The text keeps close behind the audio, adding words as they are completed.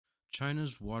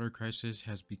China's water crisis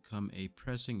has become a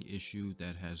pressing issue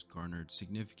that has garnered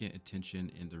significant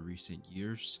attention in the recent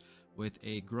years. With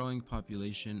a growing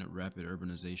population, rapid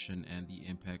urbanization, and the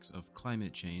impacts of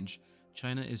climate change,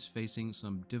 China is facing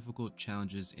some difficult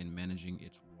challenges in managing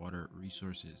its water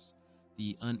resources.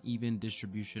 The uneven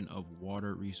distribution of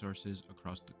water resources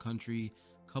across the country,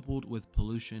 coupled with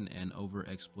pollution and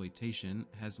overexploitation,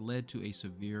 has led to a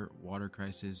severe water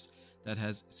crisis that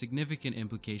has significant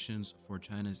implications for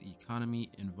China's economy,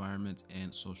 environment,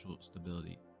 and social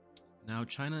stability. Now,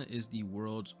 China is the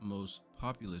world's most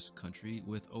populous country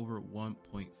with over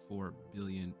 1.4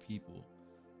 billion people.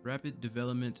 Rapid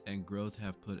development and growth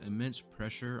have put immense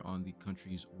pressure on the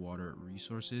country's water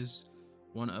resources.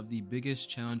 One of the biggest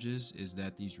challenges is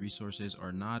that these resources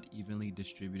are not evenly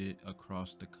distributed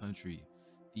across the country.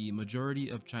 The majority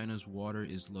of China's water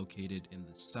is located in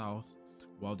the south,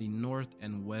 while the north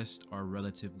and west are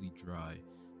relatively dry.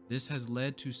 This has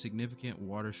led to significant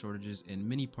water shortages in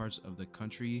many parts of the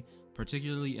country,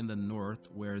 particularly in the north,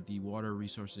 where the water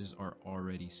resources are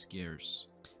already scarce.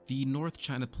 The North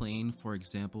China Plain, for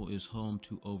example, is home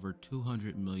to over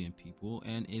 200 million people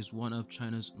and is one of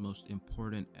China's most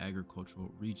important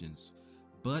agricultural regions.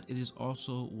 But it is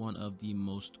also one of the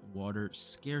most water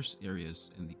scarce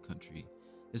areas in the country.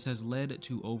 This has led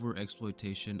to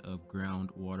overexploitation of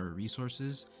groundwater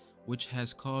resources, which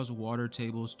has caused water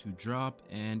tables to drop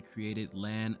and created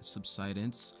land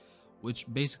subsidence, which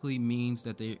basically means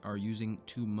that they are using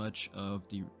too much of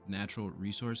the natural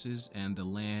resources and the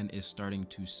land is starting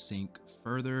to sink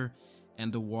further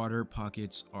and the water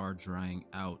pockets are drying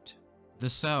out. The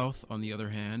South, on the other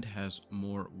hand, has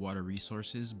more water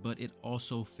resources, but it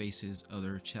also faces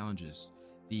other challenges.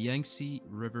 The Yangtze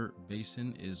River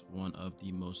Basin is one of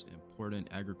the most important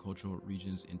agricultural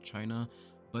regions in China,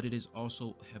 but it is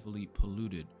also heavily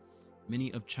polluted.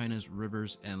 Many of China's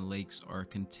rivers and lakes are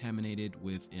contaminated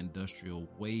with industrial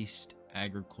waste,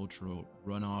 agricultural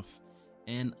runoff,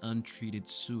 and untreated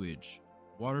sewage.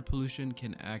 Water pollution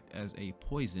can act as a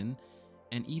poison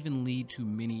and even lead to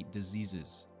many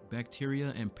diseases.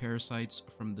 Bacteria and parasites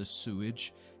from the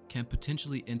sewage can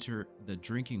potentially enter the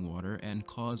drinking water and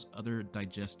cause other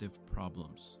digestive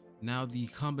problems. Now, the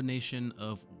combination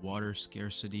of water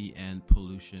scarcity and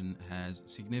pollution has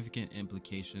significant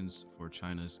implications for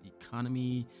China's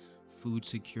economy, food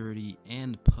security,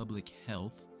 and public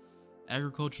health.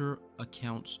 Agriculture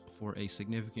accounts for a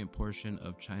significant portion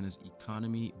of China's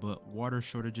economy, but water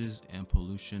shortages and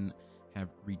pollution have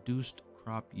reduced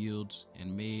crop yields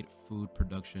and made food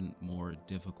production more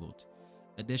difficult.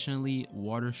 Additionally,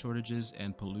 water shortages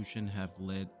and pollution have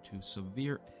led to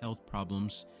severe health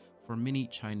problems for many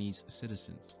Chinese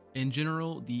citizens. In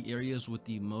general, the areas with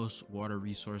the most water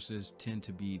resources tend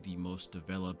to be the most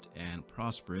developed and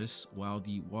prosperous, while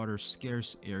the water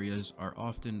scarce areas are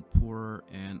often poorer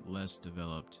and less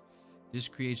developed. This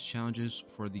creates challenges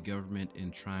for the government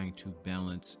in trying to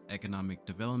balance economic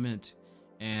development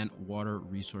and water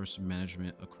resource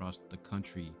management across the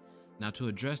country. Now, to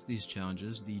address these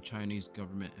challenges, the Chinese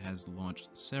government has launched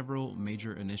several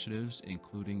major initiatives,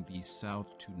 including the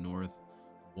South to North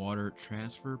Water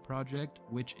Transfer Project,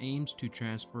 which aims to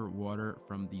transfer water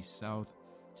from the south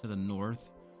to the north,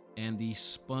 and the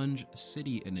Sponge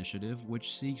City Initiative,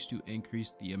 which seeks to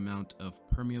increase the amount of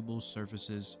permeable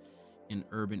surfaces in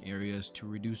urban areas to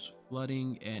reduce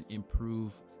flooding and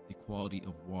improve the quality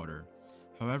of water.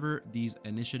 However, these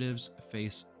initiatives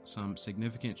face some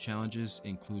significant challenges,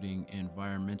 including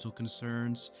environmental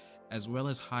concerns, as well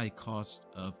as high costs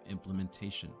of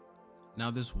implementation.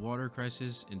 Now, this water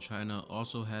crisis in China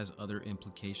also has other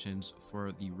implications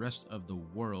for the rest of the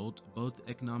world, both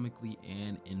economically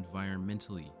and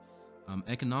environmentally.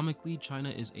 Economically, China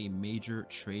is a major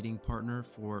trading partner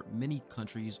for many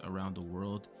countries around the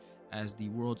world. As the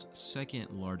world's second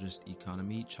largest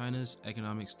economy, China's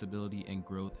economic stability and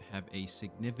growth have a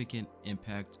significant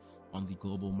impact on the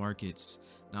global markets.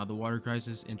 Now, the water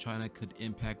crisis in China could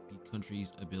impact the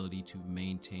country's ability to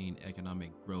maintain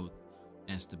economic growth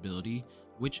and stability,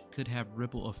 which could have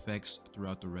ripple effects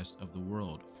throughout the rest of the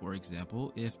world. For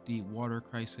example, if the water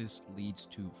crisis leads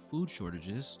to food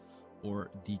shortages or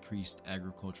decreased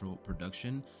agricultural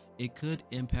production, it could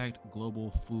impact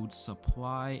global food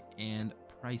supply and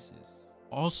prices.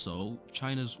 Also,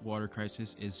 China's water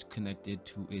crisis is connected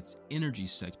to its energy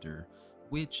sector,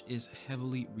 which is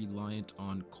heavily reliant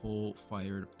on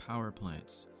coal-fired power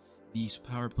plants. These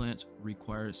power plants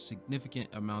require significant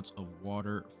amounts of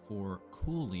water for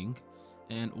cooling,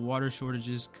 and water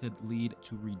shortages could lead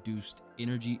to reduced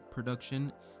energy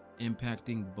production,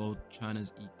 impacting both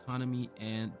China's economy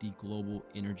and the global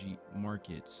energy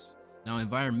markets. Now,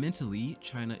 environmentally,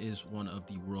 China is one of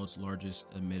the world's largest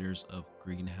emitters of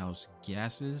greenhouse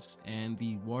gases, and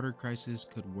the water crisis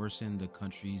could worsen the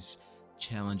country's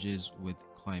challenges with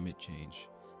climate change.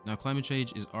 Now, climate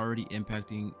change is already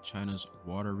impacting China's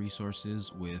water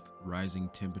resources, with rising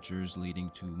temperatures leading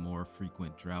to more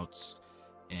frequent droughts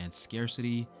and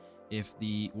scarcity. If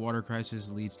the water crisis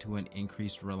leads to an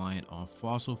increased reliance on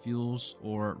fossil fuels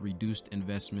or reduced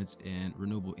investments in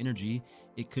renewable energy,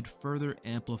 it could further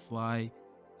amplify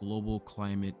global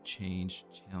climate change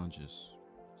challenges.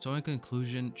 So, in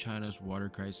conclusion, China's water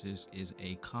crisis is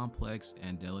a complex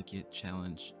and delicate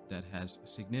challenge that has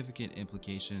significant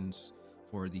implications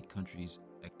for the country's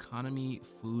economy,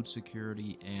 food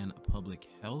security, and public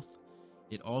health.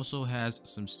 It also has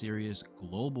some serious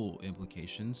global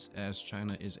implications, as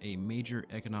China is a major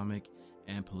economic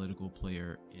and political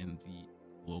player in the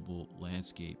global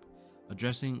landscape.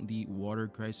 Addressing the water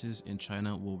crisis in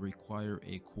China will require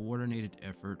a coordinated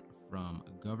effort from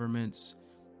governments,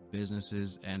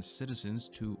 businesses, and citizens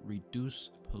to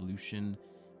reduce pollution,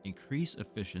 increase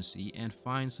efficiency, and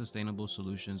find sustainable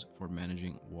solutions for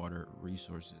managing water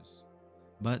resources.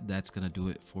 But that's gonna do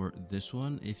it for this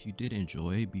one. If you did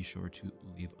enjoy, be sure to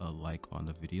leave a like on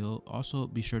the video. Also,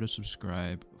 be sure to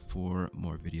subscribe for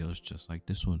more videos just like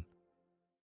this one.